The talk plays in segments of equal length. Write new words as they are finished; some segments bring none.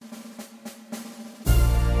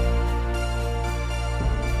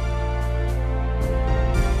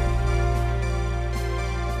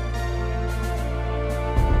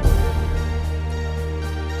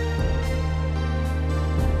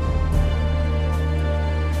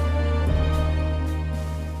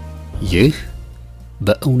ይህ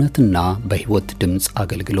በእውነትና በሕይወት ድምጽ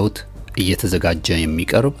አገልግሎት እየተዘጋጀ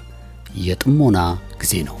የሚቀርብ የጥሞና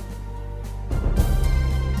ጊዜ ነው።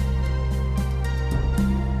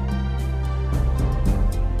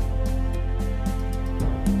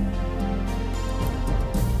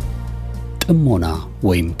 ጥሞና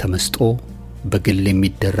ወይም ተመስጦ በግል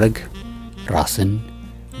የሚደረግ ራስን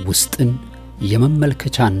ውስጥን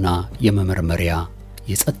የመመልከቻና የመመርመሪያ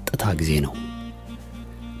የጸጥታ ጊዜ ነው።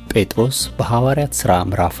 ጴጥሮስ በሐዋርያት ሥራ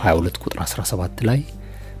ምዕራፍ 22 ቁጥር 17 ላይ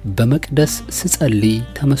በመቅደስ ስጸልይ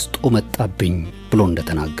ተመስጦ መጣብኝ ብሎ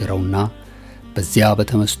እንደተናገረውና በዚያ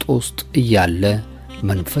በተመስጦ ውስጥ እያለ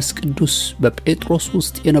መንፈስ ቅዱስ በጴጥሮስ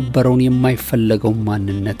ውስጥ የነበረውን የማይፈለገው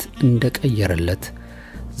ማንነት እንደቀየረለት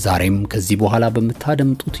ዛሬም ከዚህ በኋላ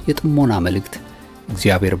በመታደምጡት የጥሞና መልእክት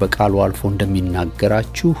እግዚአብሔር በቃሉ አልፎ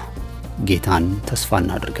እንደሚናገራችሁ ጌታን ተስፋ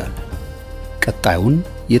እናደርጋለን። ቀጣዩን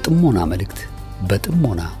የጥሞና መልእክት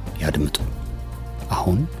በጥሞና ያድምጡ።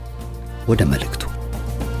 አሁን ወደ መልእክቱ።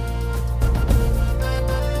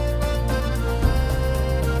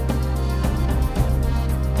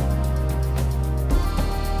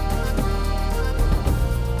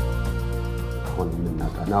 አሁን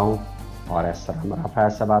የምናጠናው ሐዋርያት ሥራ ምዕራፍ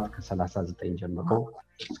 27 ከ39 ጀምሮ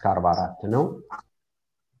እስከ 44 ነው።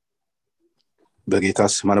 በጌታ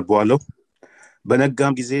ስም አነባዋለሁ።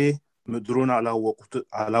 በነጋም ጊዜ ምድሩን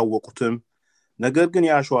አላወቁትም። ነገር ግን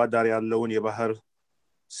የአሸዋ ዳር ያለውን የባህር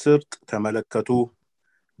ስርጥ ተመለከቱ።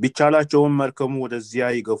 ቢቻላቸውም መርከቡ ወደዚያ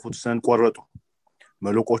ይገፉት ዘንድ ቆረጡ።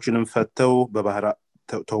 መለቆችንም ፈተው በባህር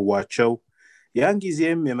ተዋቸው። ያን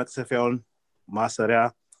ጊዜም የመቅሰፊያውን ማሰሪያ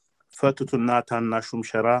ፈቱትና ታናሹም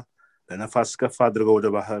ሸራ ለነፋስ ከፍ አድርገው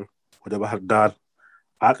ወደ ባህር ዳር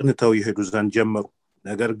አቅንተው ይሄዱ ዘንድ ጀመሩ።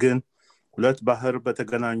 ነገር ግን ሁለት ባህር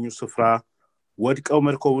በተገናኙ ስፍራ ወድቀው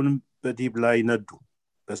መርከቡን በዲብ ላይ ነዱ።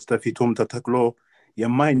 በስተፊቱም ተተክሎ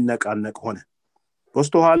የማይነቃነቅ ሆነ።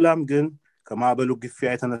 በስተኋላም ግን ከማዕበሉ ግፊያ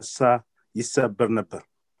የተነሳ ይሰበር ነበር።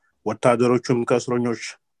 ወታደሮቹም ከእስረኞች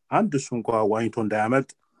አንድስ እንኳ ዋኝቶ እንዳያመልጥ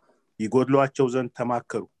ይጎድሏቸው ዘንድ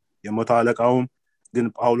ተማከሩ። የመቶ አለቃውም ግን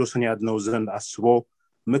ጳውሎስን ያድነው ዘንድ አስቦ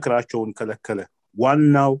ምክራቸውን ከለከለ።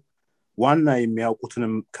 ዋና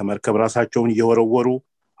የሚያውቁትንም ከመርከብ ራሳቸውን እየወረወሩ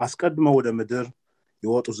አስቀድመው ወደ ምድር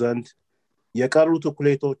ይወጡ ዘንድ የቀሩት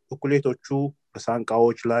እኩሌቶቹ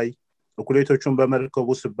በሳንቃዎች ላይ እኩሌቶቹን በመርከቡ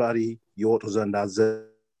ስባሪ ይወጡ ዘንድ አዘዘ።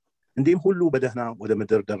 እንዲህም ሁሉ በደህና ወደ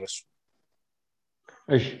ምድር ደረሱ።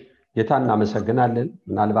 እሺ፣ ጌታን እናመሰግናለን።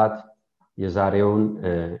 ምናልባት የዛሬውን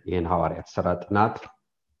ይህን ሐዋርያት ሥራ ጥናት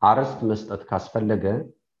አርዕስት መስጠት ካስፈለገ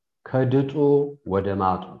ከድጡ ወደ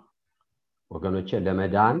ማጡ ወገኖቼ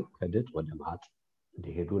ለመዳን ከድጥ ወደ ማጥ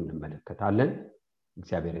እንዲሄዱ እንመለከታለን።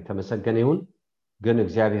 እግዚአብሔር የተመሰገነ ይሁን። ግን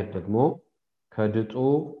እግዚአብሔር ደግሞ ከድጡ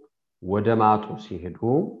ወደ ማጡ ሲሄዱ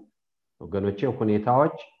ወገኖቼ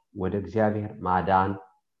ሁኔታዎች ወደ እግዚአብሔር ማዳን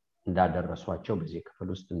እንዳደረሷቸው በዚህ ክፍል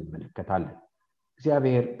ውስጥ እንመለከታለን።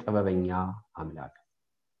 እግዚአብሔር ጥበበኛ አምላክ፣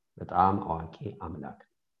 በጣም አዋቂ አምላክ፣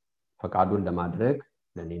 ፈቃዱን ለማድረግ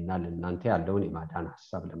ለኔና ለእናንተ ያለውን የማዳን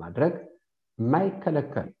ሐሳብ ለማድረግ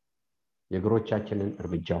የማይከለከል የእግሮቻችንን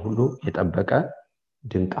እርምጃ ሁሉ የጠበቀ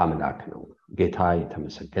ድንቅ አምላክ ነው። ጌታ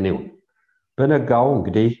የተመሰገነ ይሁን። በነጋው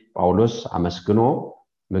እንግዲህ ጳውሎስ አመስግኖ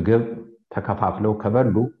ምግብ ተከፋፍለው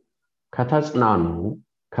ከበሉ ከተጽናኑ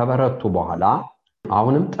ከበረቱ በኋላ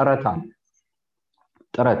አሁንም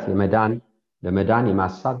ጥረት ለመዳን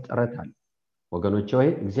የማሳብ ጥረት አለ። ወገኖቼ ሆይ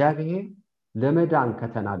እግዚአብሔር ለመዳን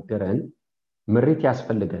ከተናገረን ምሪት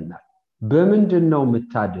ያስፈልገናል። በምንድነው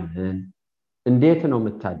የምታድነን? እንዴት ነው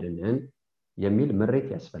የምታድነን? የሚል ምሪት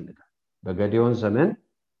ያስፈልጋል። በገዲዮን ዘመን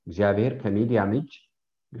እግዚአብሔር ከሚዲያም እጅ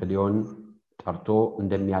ገዲዮን ጠርቶ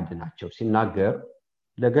እንደሚያድናቸው ሲናገር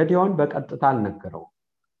ለገዲዮን በቀጥታ አልነገረው።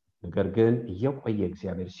 ነገር ግን እየቆየ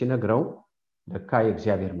እግዚአብሔር ሲነግረው ለካ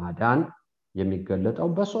የእግዚአብሔር ማዳን የሚገለጠው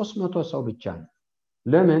በ300 ሰው ብቻ ነው።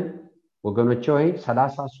 ለምን ወገኖቼ ሆይ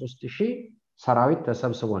 33,000 ሰራዊት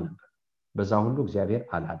ተሰብስቦ ነበር። በዛ ሁሉ እግዚአብሔር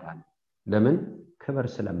አላዳነም። ለምን? ክብር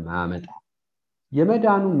ስለማያመጣ።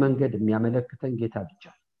 የመዳኑን መንገድ የሚያመለክተን ጌታ ብቻ።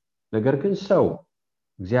 ነገር ግን ሰው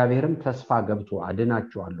እግዚአብሔርም ተስፋ ገብቶ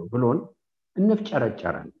አድናቸዋለሁ ብሎን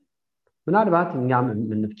እንፍጨረጨራለን። ምናልባት እኛም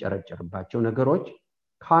የምንፍጨረጨርባቸው ነገሮች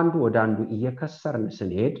ከአንዱ ወደ አንዱ እየከሰርን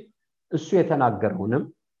ስንሄድ እሱ የተናገረውንም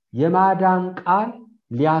የማዳን ቃል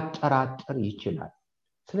ሊያጠራጥር ይችላል።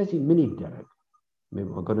 ስለዚህ ምን ይደረግ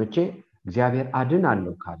ወገኖቼ? እግዚአብሔር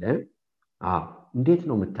አድናለሁ ካለ እንዴት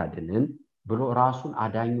ነው የምታድነን ብሎ ራሱን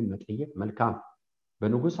አዳኙን መጠየቅ መልካም።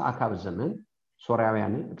 በንጉሥ አካብ ዘመን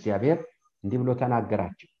ሶርያውያንን እግዚአብሔር እንዲህ ብሎ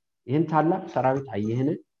ተናገራቸው። ይህን ታላቅ ሰራዊት አየህን?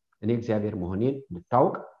 እኔ እግዚአብሔር መሆኔን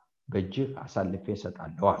እንድታውቅ በእጅህ አሳልፌ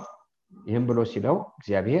እሰጣለሁ። ይህን ብሎ ሲለው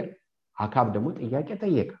እግዚአብሔር አካብ ደግሞ ጥያቄ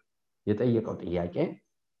ጠየቀ። የጠየቀው ጥያቄ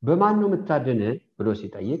በማን ነው የምታድን ብሎ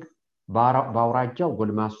ሲጠይቅ በአውራጃው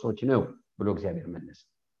ጎልማሶች ነው ብሎ እግዚአብሔር መለሰ።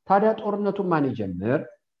 ታዲያ ጦርነቱን ማን ይጀምር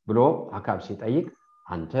ብሎ አካብ ሲጠይቅ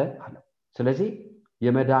አንተ አለው። ስለዚህ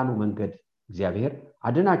የመዳኑ መንገድ እግዚአብሔር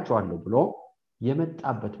አድናቸዋለሁ ብሎ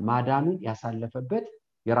የመጣበት ማዳኑን ያሳለፈበት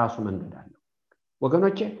የራሱ መንገድ አለው።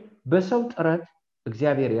 ወገኖቼ በሰው ጥረት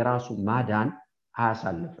እግዚአብሔር የራሱ ማዳን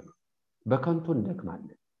አያሳልፍም። በከንቱ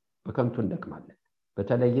እንደክማለን።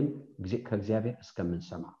 በተለይም ከእግዚአብሔር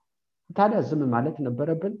እስከምንሰማ። ታዲያ ዝም ማለት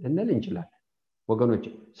ነበረብን ልንል እንችላለን። ወገኖቼ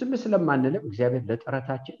ዝም ስለማንልም እግዚአብሔር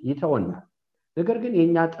ለጥረታችን ይተወናል። ነገር ግን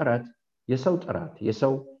የኛ ጥረት፣ የሰው ጥረት፣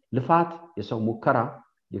 የሰው ልፋት፣ የሰው ሙከራ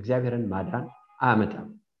የእግዚአብሔርን ማዳን አያመጣም።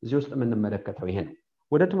 እዚህ ውስጥ የምንመለከተው ይሄ ነው።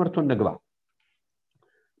 ወደ ትምህርቱ እንግባ።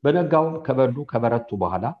 በነጋው ከበሉ ከበረቱ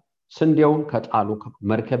በኋላ ስንዴውን ከጣሉ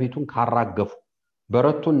መርከቢቱን ካራገፉ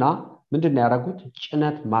በረቱና ምንድነው ያደረጉት?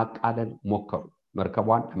 ጭነት ማቃለል ሞከሩ።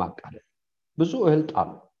 መርከቧን ለማቃለል ብዙ እህል ጣሉ።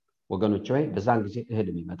 ወገኖቼ ሆይ በዛን ጊዜ እህል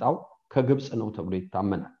የሚመጣው ከግብጽ ነው ተብሎ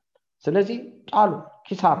ይታመናል። ስለዚህ ጣሉ፣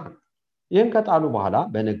 ኪሳራ። ይህን ከጣሉ በኋላ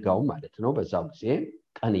በነጋው ማለት ነው በዛው ጊዜ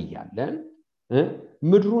ቀን እያለ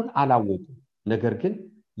ምድሩን አላወቁ። ነገር ግን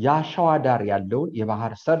ያሸዋ ዳር ያለውን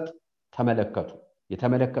የባህር ሰርጥ ተመለከቱ።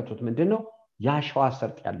 የተመለከቱት ምንድነው? ያሸዋ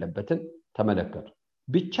ሰርጥ ያለበትን ተመለከቱ።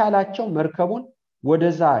 ቢቻላቸው መርከቡን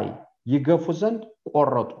ወደዛ ይገፉ ዘንድ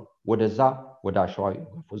ቆረጡ። ወደዛ ወደ አሸዋ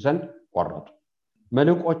ይገፉ ዘንድ ቆረጡ።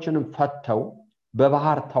 መልቆችንም ፈተው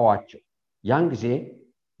በባህር ተዋቸው። ያን ጊዜ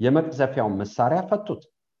የመቅዘፊያውን መሳሪያ ፈቱት።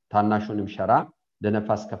 ታናሹንም ሸራ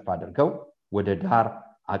ለነፋስ ከፍ አድርገው ወደ ዳር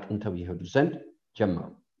አቅንተው ይሄዱ ዘንድ ጀመሩ።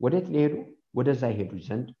 ወዴት ሊሄዱ? ወደዛ ይሄዱ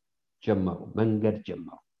ዘንድ ጀመሩ። መንገድ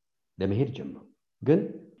ጀመሩ፣ ለመሄድ ጀመሩ። ግን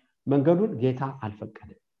መንገዱን ጌታ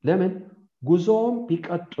አልፈቀደም። ለምን? ጉዞም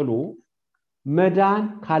ቢቀጥሉ መዳን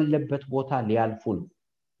ካለበት ቦታ ሊያልፉ ነው።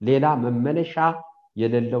 ሌላ መመለሻ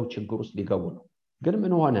የሌለው ችግር ውስጥ ሊገቡ ነው። ግን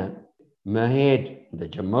ምን ሆነ? መሄድ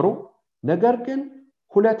እንደጀመሩ ነገር ግን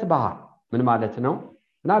ሁለት ባህር ምን ማለት ነው?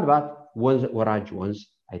 ምናልባት ወራጅ ወንዝ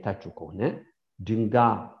አይታችሁ ከሆነ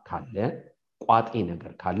ድንጋይ ካለ ቋጤ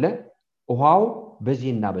ነገር ካለ ውሃው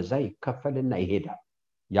በዚህና በዛ ይከፈልና ይሄዳል።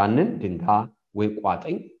 ያንን ድንጋይ ወይ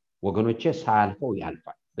ቋጤኝ ወገኖቼ ሳያልፈው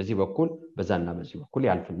ያልፋል። በዚህ በኩል በዛና በዚህ በኩል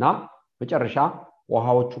ያልፍና መጨረሻ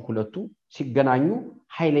ውሃዎቹ ሁለቱ ሲገናኙ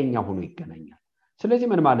ኃይለኛ ሆኖ ይገናኛል። ስለዚህ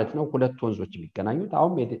ምን ማለት ነው? ሁለት ወንዞች የሚገናኙት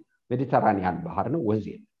አሁን ሜዲተራኒያን ባህር ነው፣ ወንዝ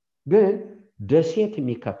የለም። ግን ደሴት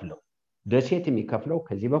የሚከፍለው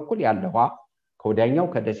ከዚህ በኩል ያለው ውሃ ከወዲያኛው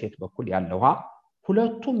ከደሴት በኩል ያለው ውሃ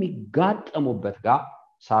ሁለቱም የሚጋጠሙበት ጋር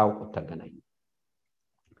ሳያውቁት ተገናኙ።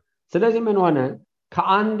 ስለዚህ ምን ሆነ?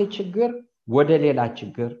 ከአንድ ችግር ወደ ሌላ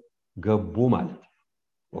ችግር ገቡ ማለት ነው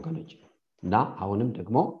ወገኖች። እና አሁንም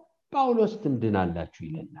ደግሞ ጳውሎስ ትድናላችሁ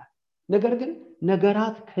ይለናል። ነገር ግን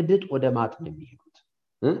ነገራት ከድጥ ወደ ማጥ ነው የሚሄዱት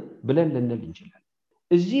ብለን ልንል እንችላለን።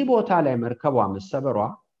 እዚህ ቦታ ላይ መርከቧ መሰበሯ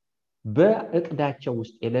በእቅዳቸው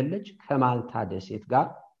ውስጥ የሌለች ከማልታ ደሴት ጋር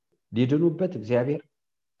ሊድኑበት እግዚአብሔር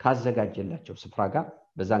ካዘጋጀላቸው ስፍራ ጋር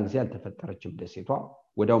በዛን ጊዜ አልተፈጠረችም ደሴቷ፣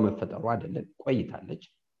 ወዲያው መፈጠሩ አይደለም ቆይታለች።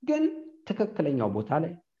 ግን ትክክለኛው ቦታ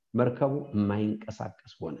ላይ መርከቡ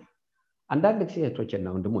የማይንቀሳቀስ ሆነ። አንዳንድ ጊዜ እህቶችና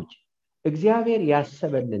ወንድሞች እግዚአብሔር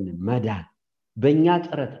ያሰበልን መዳን በእኛ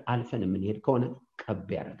ጥረት አልፈን የምንሄድ ከሆነ ቀብ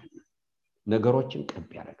ያደርጋል፣ ነገሮችን ቀብ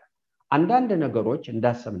ያደርጋል። አንዳንድ ነገሮች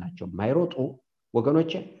እንዳሰብናቸው የማይሮጡ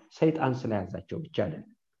ወገኖቼ ሰይጣን ስለያዛቸው ብቻ አይደለም፣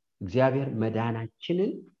 እግዚአብሔር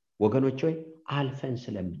መዳናችንን ወገኖቼ አልፈን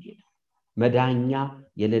ስለምንሄድ መዳኛ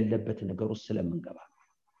የሌለበት ነገር ውስጥ ስለምንገባ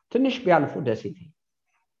ትንሽ ቢያልፉ ደሴት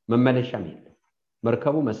መመለሻም የለም፣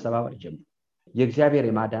 መርከቡ መሰባበር ጀመረ። የእግዚአብሔር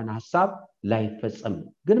የማዳን ሐሳብ ላይፈጸም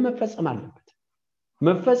ነው፣ ግን መፈጸም አለበት።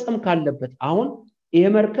 መፈጸም ካለበት አሁን ይሄ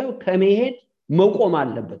መርከብ ከመሄድ መቆም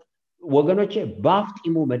አለበት ወገኖቼ፣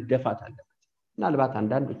 ባፍጢሙ መደፋት አለበት። ምናልባት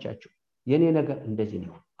አንዳንዶቻችሁ የኔ ነገር እንደዚህ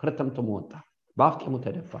ነው ክርተምተም ወጣ ባፍጢሙ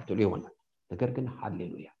ተደፋቱ ይሆናል። ነገር ግን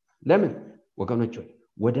ሃሌሉያ። ለምን ወገኖቼ?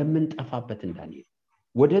 ወደምንጠፋበት እንዳንሄድ፣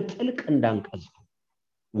 ወደ ጥልቅ እንዳንቀዝፍ፣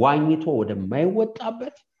 ዋኝቶ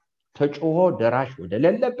ወደማይወጣበት፣ ተጮሆ ደራሽ ወደ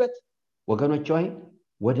ሌለበት ወገኖቼ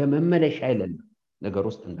ወደ መመለሻ የሌለው ነገር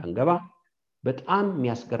ውስጥ እንዳንገባ በጣም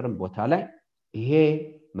የሚያስገርም ቦታ ላይ ይሄ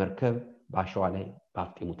መርከብ ባሸዋ ላይ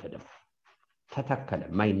ባፍጢሙ ተደፋ፣ ተተከለ፣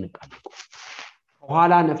 ማይነቃል።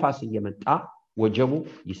 ከኋላ ነፋስ እየመጣ ወጀቡ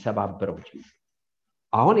ይሰባብረው ጀመረ።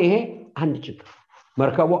 አሁን ይሄ አንድ ችግር፣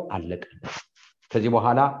 መርከቡ አለቀ። ከዚህ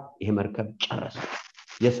በኋላ ይሄ መርከብ ጨረሰ።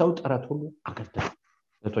 የሰው ጥረት ሁሉ አከተመ።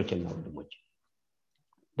 እህቶችና ወንድሞች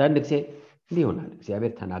አንዳንድ ጊዜ ሊሆናል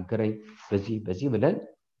እግዚአብሔር ተናገረኝ በዚህ ብለን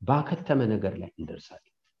ባከተመ ነገር ላይ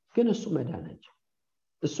እንደርሳለን። ግን እሱ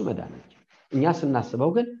መዳናችን እኛ ስናስበው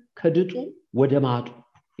ግን ከድጡ ወደ ማጡ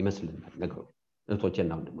ይመስልናል ነገሩ።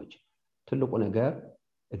 እህቶችና ወንድሞች ትልቁ ነገር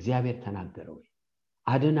እግዚአብሔር ተናገረ ወይ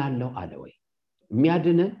አድናለሁ አለ ወይ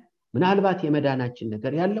የሚያድነን ምናልባት የመዳናችን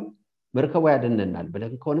ነገር ያለው መርከቡ ያድነናል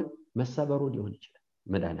ብለን ከሆነ መሰበሩ ሊሆን ይችላል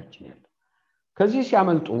መዳናችን ያለው ከዚህ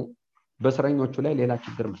ሲያመልጡ በእስረኞቹ ላይ ሌላ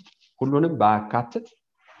ችግር መጣ ሁሉንም ባካትት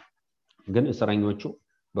ግን እስረኞቹ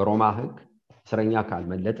በሮማ ህግ እስረኛ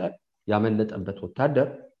ካልመለጠ ያመለጠበት ወታደር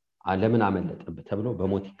ለምን አመለጠበት ተብሎ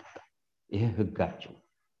በሞት ይቀጣል ይሄ ህጋቸው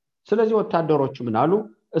ስለዚህ ወታደሮቹ ምን አሉ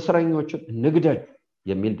እስረኞቹን እንግደል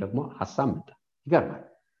የሚል ደግሞ ሐሳብ መጣ ይገርማል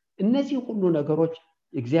እነዚህ ሁሉ ነገሮች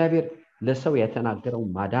እግዚአብሔር ለሰው የተናገረው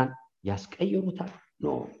ማዳን ያስቀይሩታል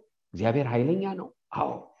ነው እግዚአብሔር ኃይለኛ ነው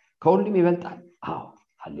አዎ ከሁሉም ይበልጣል አዎ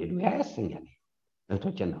ሃሌሉያ ያሰኛል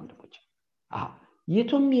እህቶችና ወንድሞች አዎ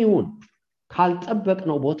የቱም ይሁን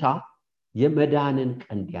ካልጠበቅነው ቦታ የመዳንን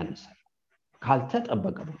ቀንድ ያነሳል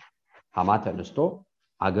ካልተጠበቀ ቦታ ሐማ ተነስቶ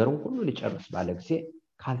አገሩን ሁሉ ሊጨርስ ባለ ጊዜ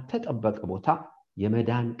ካልተጠበቀ ቦታ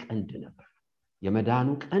የመዳን ቀንድ ነበር የመዳኑ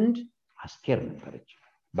ቀንድ አስቴር ነበረች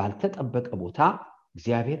ባልተጠበቀ ቦታ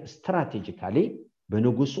እግዚአብሔር ስትራቴጂካሊ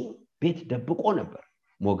በንጉሱ ቤት ደብቆ ነበር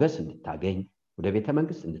ሞገስ እንድታገኝ ወደ ቤተ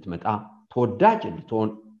መንግስት እንድትመጣ ተወዳጅ እንድትሆን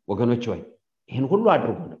ወገኖች ሆይ ይሄን ሁሉ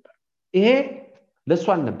አድርጎ ነበር ይሄ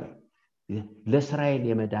ለሷን ነበር ለእስራኤል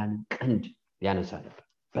የመዳን ቀንድ ያነሳ ነበር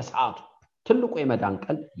በሰዓቱ ትልቁ የመዳን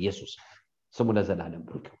ቀንድ ኢየሱስ ስሙ ለዘላለም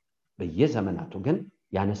ብሩክ በየዘመናቱ ግን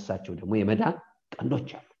ያነሳቸው ደግሞ የመዳን ቀንዶች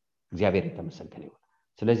አሉ እግዚአብሔር የተመሰገነ ይሁን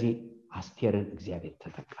ስለዚህ አስቴርን እግዚአብሔር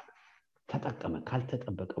ተጠቀመ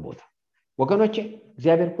ካልተጠበቀ ቦታ ወገኖቼ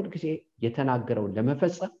እግዚአብሔር ሁሉ ጊዜ የተናገረውን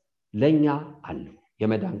ለመፈጸም ለኛ አለው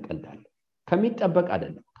የመዳን ቀንድ አለ ከሚጠበቅ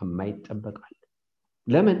አይደለም ከማይጠበቅ አለ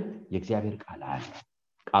ለምን የእግዚአብሔር ቃል አለ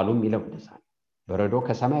ቃሉም ይለው እንደዛ በረዶ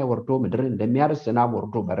ከሰማይ ወርዶ ምድርን እንደሚያርስ ዝናብ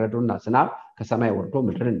ወርዶ በረዶና ዝናብ ከሰማይ ወርዶ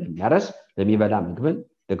ምድርን እንደሚያርስ ለሚበላ ምግብን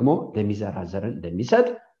ደግሞ ለሚዘራ ዘርን እንደሚሰጥ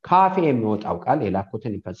ካፌ የሚወጣው ቃል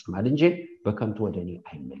የላኩትን ይፈጽማል እንጂ በከንቱ ወደኔ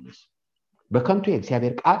አይመለስም በከንቱ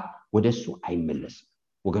የእግዚአብሔር ቃል ወደሱ አይመለስም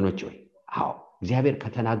ወገኖች ሆይ አዎ እግዚአብሔር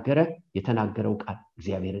ከተናገረ የተናገረው ቃል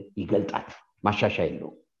እግዚአብሔርን ይገልጣል ማሻሻያ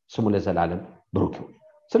የለውም ስሙ ለዘላለም ብሩክ ይሁን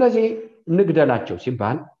ስለዚህ ንግደላቸው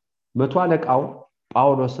ሲባል መቶ አለቃው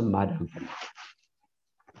ጳውሎስን ማዳን ፈለገ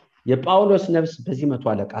የጳውሎስ ነፍስ በዚህ መቶ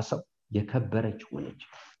አለቃ ሰው የከበረች ሆነች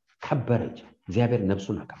ከበረች እግዚአብሔር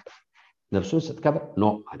ነፍሱን አከበረ ነፍሱን ስትከበር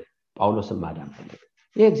ነው አለ ጳውሎስን ማዳን ፈለገ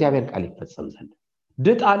ይሄ እግዚአብሔር ቃል ይፈጸም ዘንድ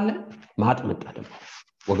ድጥ አለ ማጥ መጣ ደግሞ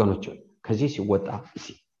ወገኖች ከዚህ ሲወጣ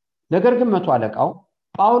እዚህ ነገር ግን መቶ አለቃው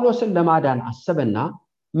ጳውሎስን ለማዳን አሰበና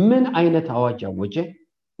ምን አይነት አዋጅ አወጀ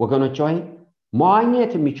ወገኖች ሆይ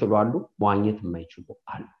መዋኘት የሚችሉ አሉ መዋኘት የማይችሉ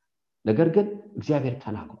አሉ ነገር ግን እግዚአብሔር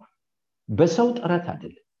ተናግሯል በሰው ጥረት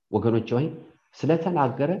አይደለም ወገኖች ሆይ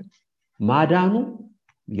ስለተናገረ ማዳኑ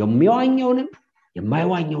የሚዋኘውንም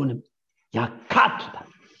የማይዋኘውንም ያካትታል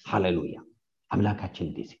ሃሌሉያ አምላካችን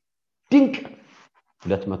እንደዚህ ድንቅ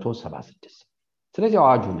 276 ስለዚህ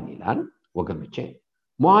አዋጁ ምን ይላል ወገኖቼ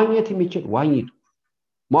መዋኘት የሚችል ዋኝቱ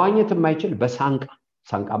መዋኘት የማይችል በሳንቃ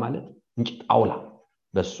ማለት እንጨት ጣውላ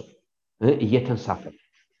በሱ እየተንሳፈፈ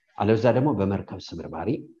አለዛ ደግሞ በመርከብ ስብርባሪ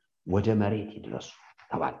ወደ መሬት ይድረሱ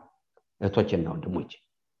ተባለ እህቶችና ወንድሞች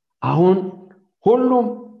አሁን ሁሉም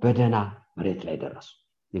በደና መሬት ላይ ደረሱ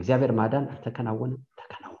የእግዚአብሔር ማዳን ተከናወነ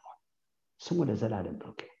ተከናውኗል ስሙ ለዘላለም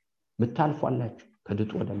ብሩክ ምታልፏላችሁ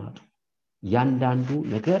ከድጡ ወደ ማጡ ያንዳንዱ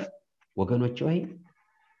ነገር ወገኖች ሆይ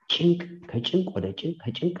ጭንቅ ከጭንቅ ወደ ጭንቅ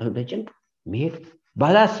ከጭንቅ ወደ ጭንቅ መሄድ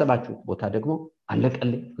ባላሰባችሁ ቦታ ደግሞ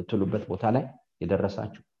አለቀልኝ ብትሉበት ቦታ ላይ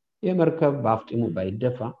የደረሳችሁ የመርከብ ባፍጢሙ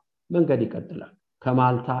ባይደፋ መንገድ ይቀጥላል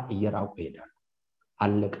ከማልታ እየራቁ ይሄዳሉ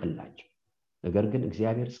አለቀላችሁ ነገር ግን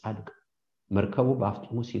እግዚአብሔር ጻድቅ መርከቡ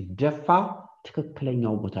ባፍጢሙ ሲደፋ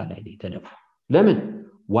ትክክለኛው ቦታ ላይ ተደፋ ለምን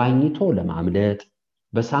ዋኝቶ ለማምለጥ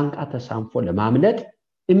በሳንቃ ተሳንፎ ለማምለጥ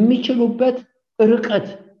የሚችሉበት ርቀት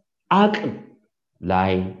አቅም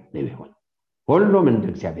ላይ ነው ይሆን ሁሉም እንደ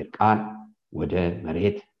እግዚአብሔር ቃል ወደ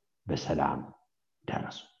መሬት በሰላም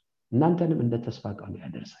ደረሱ እናንተንም እንደ ተስፋ ቃሉ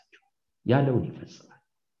ያደርሳችሁ ያለውን ይፈጽማል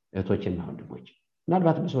እህቶችና ወንድሞች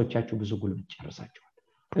ምናልባት ብዙዎቻችሁ ብዙ ጉልበት ጨርሳችኋል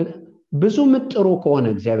ብዙ ምጥሩ ከሆነ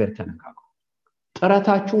እግዚአብሔር ተነካኩ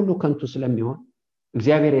ጥረታችሁ ሁሉ ከንቱ ስለሚሆን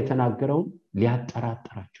እግዚአብሔር የተናገረውን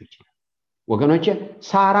ሊያጠራጥራችሁ ይችላል ወገኖቼ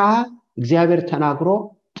ሳራ እግዚአብሔር ተናግሮ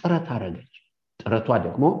ጥረት አረገች ጥረቷ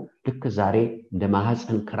ደግሞ ልክ ዛሬ እንደ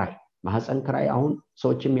ማህፀን ክራይ አሁን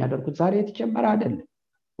ሰዎች የሚያደርጉት ዛሬ የተጀመረ አይደለም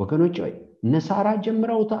ወገኖቼ እነ ሳራ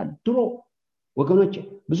ጀምረውታል ድሮ ወገኖቼ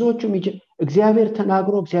ብዙዎቹ እግዚአብሔር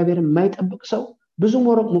ተናግሮ እግዚአብሔር የማይጠብቅ ሰው ብዙ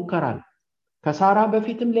ሙከራ አለ ከሳራ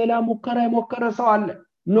በፊትም ሌላ ሙከራ የሞከረ ሰው አለ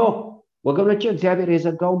ወገኖቼ እግዚአብሔር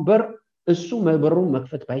የዘጋውን በር እሱ በሩን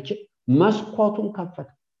መክፈት ባይችል መስኮቱን ከፈተ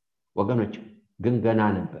ወገኖቼ ግን ገና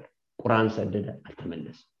ነበር ቁርአን ሰደደ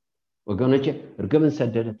አልተመለሰም ወገኖቼ እርግብን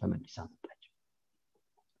ሰደደ፣ ተመልሳ መጣች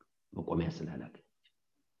መቆሚያ ስላላገኘች።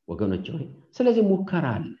 ወገኖቼ ሆይ ስለዚህ ሙከራ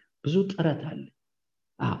አለ፣ ብዙ ጥረት አለ።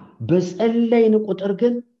 በጸለይን ቁጥር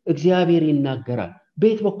ግን እግዚአብሔር ይናገራል።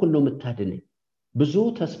 በየት በኩል ነው የምታድነኝ? ብዙ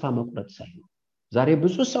ተስፋ መቁረጥ ሳይሆን ዛሬ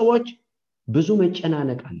ብዙ ሰዎች ብዙ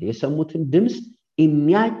መጨናነቅ አለ። የሰሙትን ድምፅ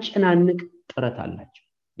የሚያጨናንቅ ጥረት አላቸው።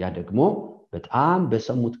 ያ ደግሞ በጣም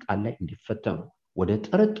በሰሙት ቃል ላይ እንዲፈተኑ ወደ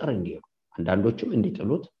ጥርጥር እንዲሄዱ አንዳንዶቹም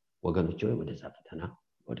እንዲጥሉት ወገኖቼ ሆይ ወደዛ ፈተና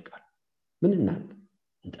ይወድቃሉ። ምን እናድርግ?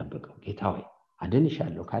 እንጠብቀው። ጌታ ሆይ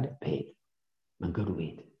አድንሻለሁ ካለ በየት መንገዱ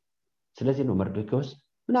በየት? ስለዚህ ነው መርዶክዮስ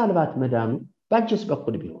ምናልባት መዳኑ በአንቺስ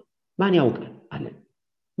በኩል ቢሆን ማን ያውቃል አለ።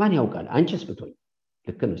 ማን ያውቃል? አንቺስ ብትሆኝ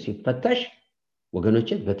ልክ ነው። ሲፈተሽ ወገኖቼ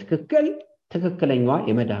በትክክል ትክክለኛዋ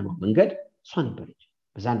የመዳኗ መንገድ እሷ ነበረች።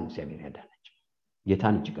 በዛ ነው እግዚአብሔር ያዳነችው።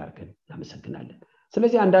 ጌታን እጅግ አድርገን እናመሰግናለን።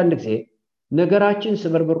 ስለዚህ አንዳንድ ጊዜ ነገራችን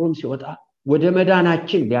ስብርብሩም ሲወጣ ወደ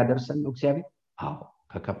መዳናችን ሊያደርሰን ነው እግዚአብሔር። አዎ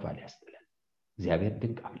ከከፋ ሊያስጥለን እግዚአብሔር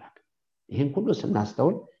ድንቅ አምላክ። ይህን ሁሉ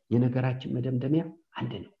ስናስተውል የነገራችን መደምደሚያ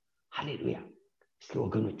አንድ ነው። ሃሌሉያ። እስኪ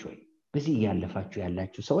ወገኖች ሆይ በዚህ ያለፋችሁ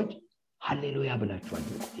ያላችሁ ሰዎች ሃሌሉያ ብላችሁ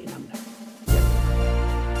አድርጉት ይህን አምላክ።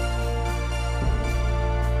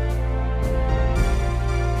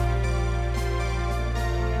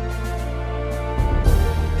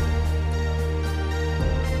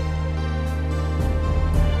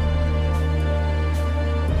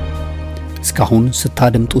 እስካሁን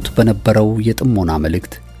ስታደምጡት በነበረው የጥሞና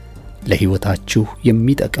መልእክት ለሕይወታችሁ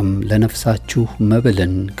የሚጠቅም ለነፍሳችሁ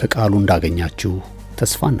መብልን ከቃሉ እንዳገኛችሁ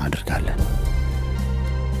ተስፋ እናደርጋለን።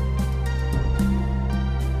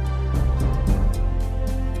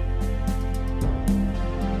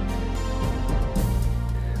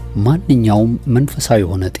 ማንኛውም መንፈሳዊ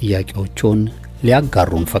የሆነ ጥያቄዎችን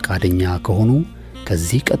ሊያጋሩን ፈቃደኛ ከሆኑ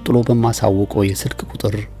ከዚህ ቀጥሎ በማሳወቀው የስልክ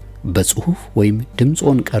ቁጥር በጽሁፍ ወይም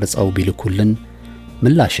ድምጾን ቀርጸው ቢልኩልን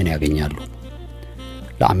ምላሽን ያገኛሉ።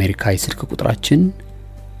 ለአሜሪካ የስልክ ቁጥራችን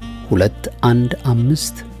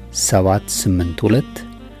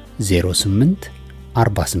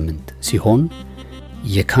 2157820848 ሲሆን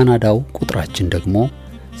የካናዳው ቁጥራችን ደግሞ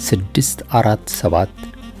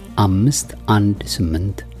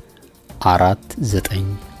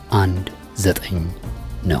 6475184919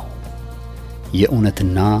 ነው።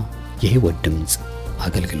 የእውነትና የሕይወት ድምጽ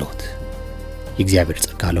አገልግሎት። የእግዚአብሔር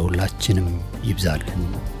ጸጋ ለሁላችንም ይብዛልን።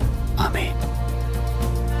 አሜን።